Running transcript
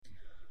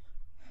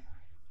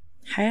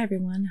Hi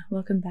everyone,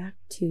 welcome back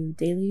to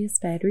Daily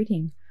Sped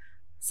Reading.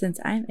 Since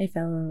I'm a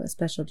fellow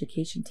special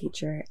education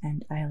teacher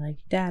and I like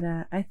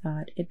data, I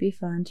thought it'd be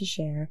fun to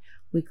share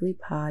weekly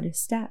pod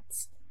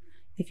stats.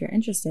 If you're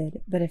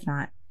interested, but if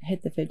not,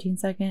 hit the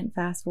 15-second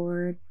fast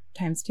forward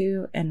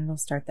 ×2 and it'll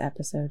start the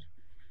episode.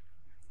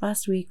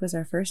 Last week was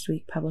our first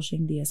week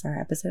publishing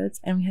DSR episodes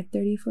and we had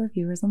 34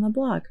 viewers on the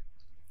blog.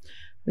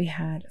 We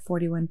had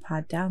 41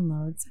 pod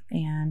downloads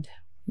and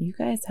you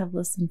guys have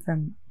listened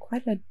from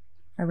quite a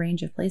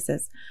range of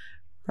places: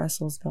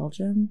 Brussels,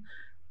 Belgium,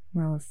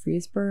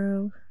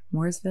 Murfreesboro,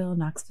 Mooresville,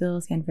 Knoxville,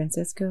 San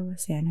Francisco,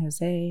 San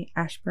Jose,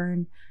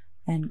 Ashburn,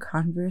 and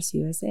Converse,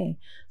 USA.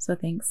 So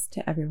thanks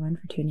to everyone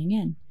for tuning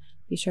in.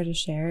 Be sure to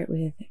share it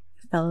with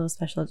fellow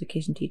special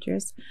education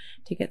teachers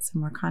to get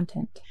some more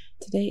content.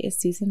 Today is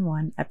Season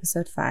 1,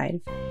 Episode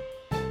 5.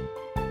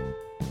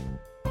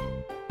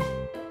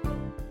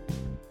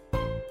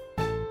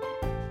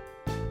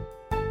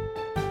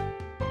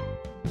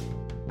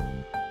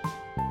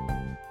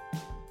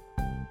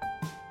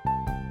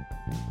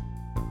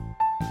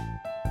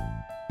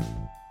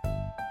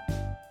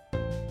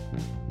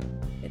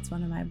 It's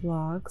one of my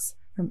blogs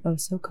from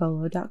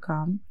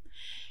osocolo.com,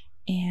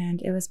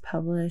 and it was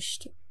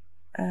published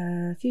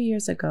a few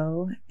years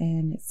ago,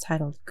 and it's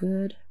titled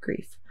Good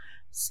Grief.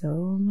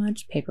 So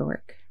much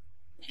paperwork.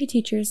 Hey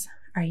teachers,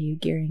 are you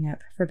gearing up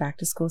for back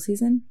to school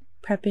season?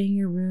 Prepping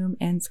your room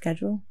and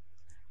schedule?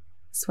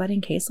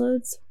 Sweating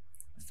caseloads?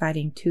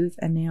 Fighting tooth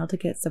and nail to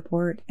get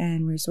support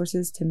and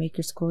resources to make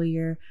your school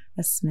year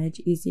a smidge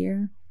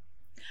easier?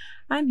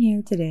 I'm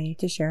here today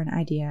to share an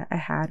idea I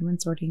had when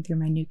sorting through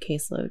my new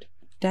caseload.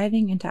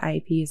 Diving into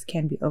IEPs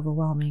can be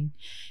overwhelming.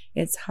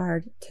 It's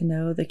hard to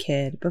know the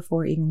kid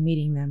before even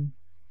meeting them.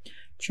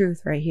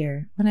 Truth right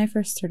here. When I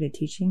first started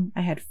teaching,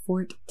 I had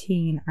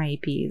 14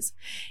 IEPs,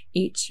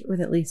 each with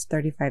at least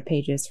 35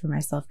 pages for my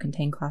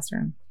self-contained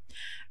classroom.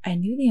 I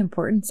knew the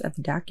importance of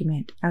the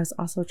document. I was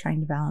also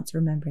trying to balance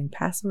remembering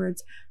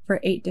passwords for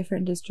 8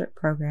 different district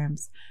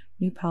programs,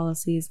 new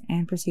policies,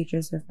 and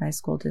procedures of my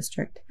school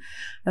district.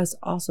 I was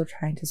also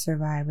trying to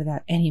survive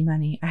without any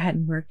money. I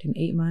hadn't worked in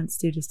 8 months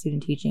due to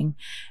student teaching,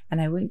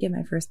 and I wouldn't get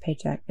my first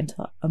paycheck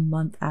until a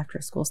month after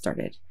school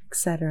started,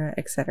 etc.,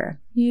 etc.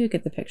 You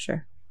get the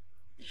picture.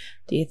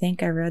 Do you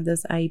think I read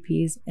those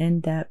IEPs in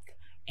depth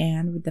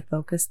and with the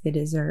focus they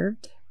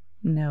deserved?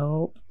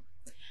 Nope.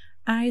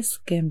 I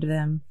skimmed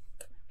them,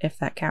 if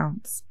that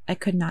counts. I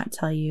could not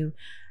tell you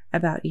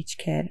about each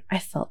kid. I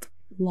felt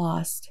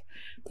lost.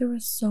 There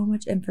was so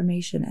much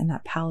information in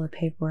that pile of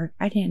paperwork.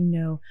 I didn't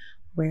know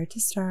where to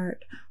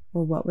start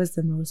or what was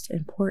the most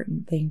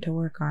important thing to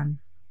work on.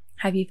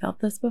 Have you felt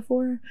this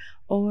before?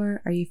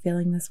 Or are you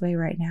feeling this way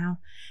right now?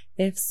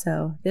 If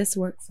so, this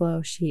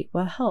workflow sheet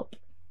will help.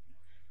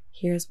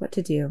 Here's what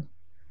to do.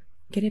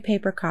 Get a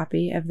paper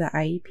copy of the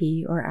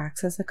IEP or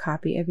access a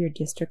copy of your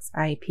district's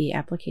IEP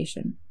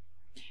application.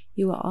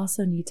 You will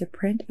also need to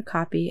print a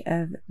copy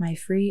of my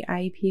free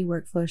IEP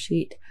workflow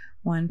sheet,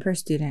 one per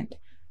student,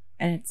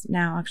 and it's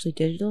now actually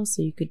digital,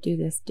 so you could do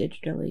this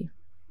digitally.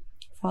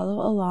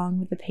 Follow along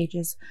with the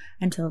pages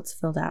until it's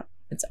filled out.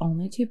 It's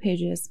only 2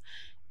 pages,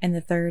 and the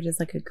third is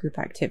like a group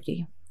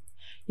activity.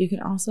 You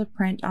can also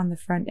print on the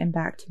front and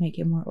back to make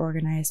it more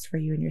organized for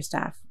you and your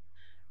staff.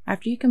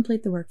 After you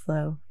complete the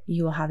workflow,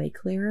 you will have a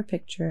clearer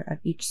picture of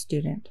each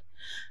student,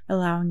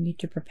 allowing you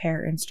to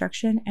prepare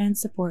instruction and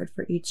support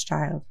for each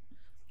child.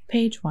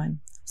 Page 1,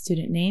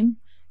 student name.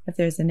 If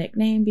there's a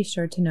nickname, be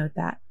sure to note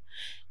that.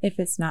 If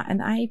it's not an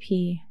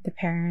IEP, the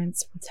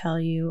parents will tell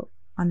you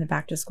on the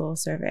back to school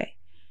survey.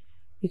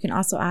 You can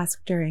also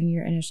ask during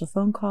your initial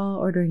phone call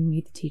or during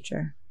Meet the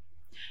Teacher.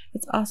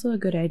 It's also a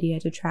good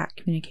idea to track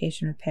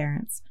communication with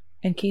parents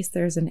in case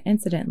there's an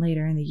incident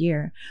later in the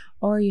year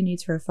or you need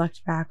to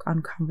reflect back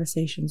on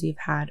conversations you've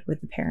had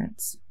with the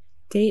parents.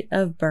 Date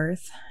of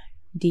birth,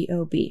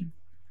 DOB.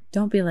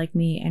 Don't be like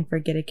me and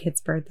forget a kid's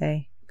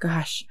birthday.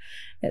 Gosh,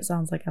 it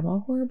sounds like I'm a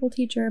horrible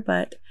teacher,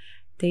 but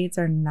dates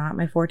are not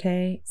my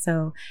forte,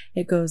 so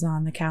it goes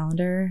on the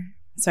calendar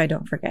so I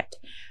don't forget.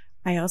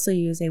 I also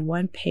use a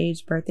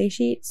 1-page birthday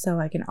sheet so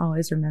I can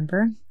always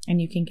remember,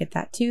 and you can get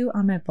that too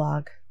on my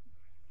blog.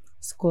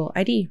 School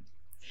ID.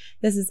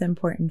 This is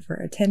important for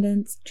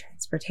attendance,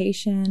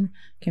 transportation,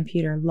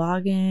 computer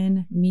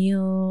login,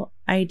 meal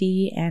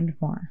ID, and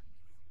more.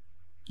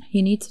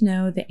 You need to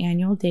know the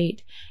annual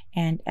date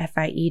and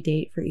FIE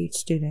date for each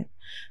student.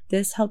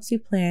 This helps you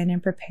plan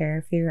and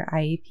prepare for your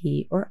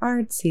IEP or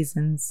ARD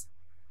seasons.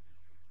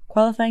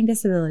 Qualifying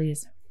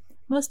disabilities.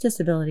 Most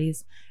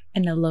disabilities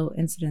in a low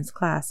incidence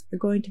class are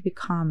going to be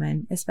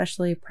common,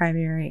 especially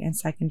primary and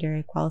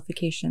secondary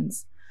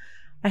qualifications.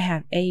 I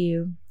have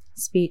AU,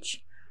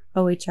 speech,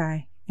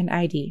 OHI, and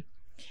ID.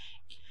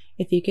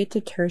 If you get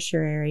to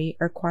tertiary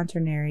or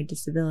quaternary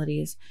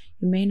disabilities,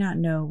 you may not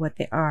know what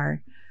they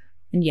are.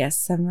 And yes,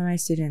 some of my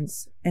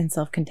students in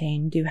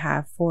self-contained do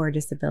have 4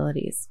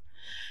 disabilities.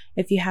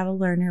 If you have a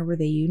learner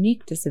with a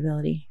unique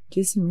disability,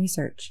 do some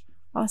research.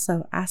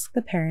 Also, ask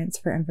the parents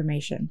for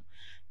information.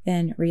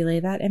 Then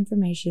relay that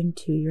information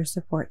to your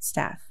support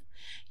staff.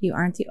 You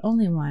aren't the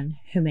only one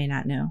who may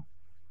not know.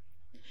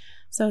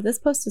 So this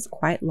post is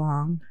quite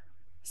long,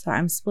 so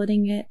I'm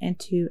splitting it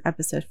into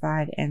episode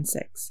 5 and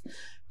 6.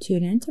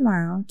 Tune in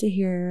tomorrow to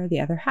hear the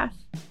other half.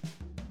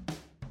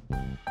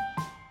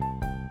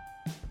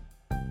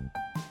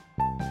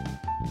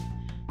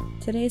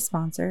 Today's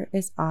sponsor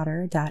is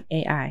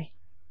Otter.ai.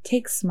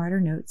 Take smarter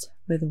notes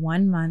with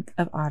 1 month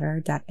of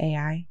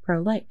Otter.ai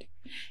Pro Lite.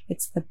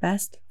 It's the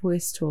best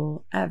voice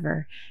tool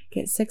ever.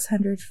 Get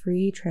 600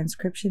 free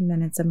transcription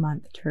minutes a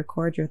month to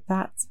record your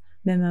thoughts,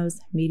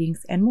 memos,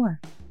 meetings, and more.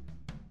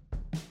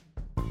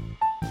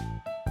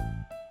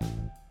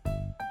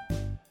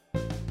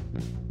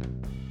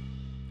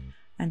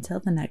 Until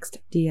the next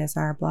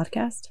DSR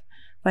broadcast,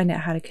 find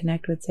out how to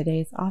connect with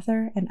today's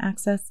author and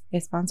access a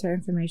sponsor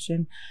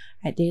information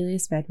at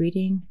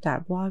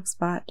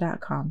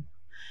dailyesped.blogspot.com.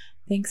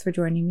 Thanks for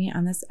joining me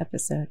on this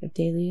episode of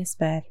Daily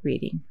Esped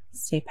Reading.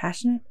 Stay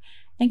passionate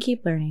and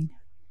keep learning.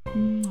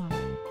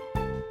 Mwah.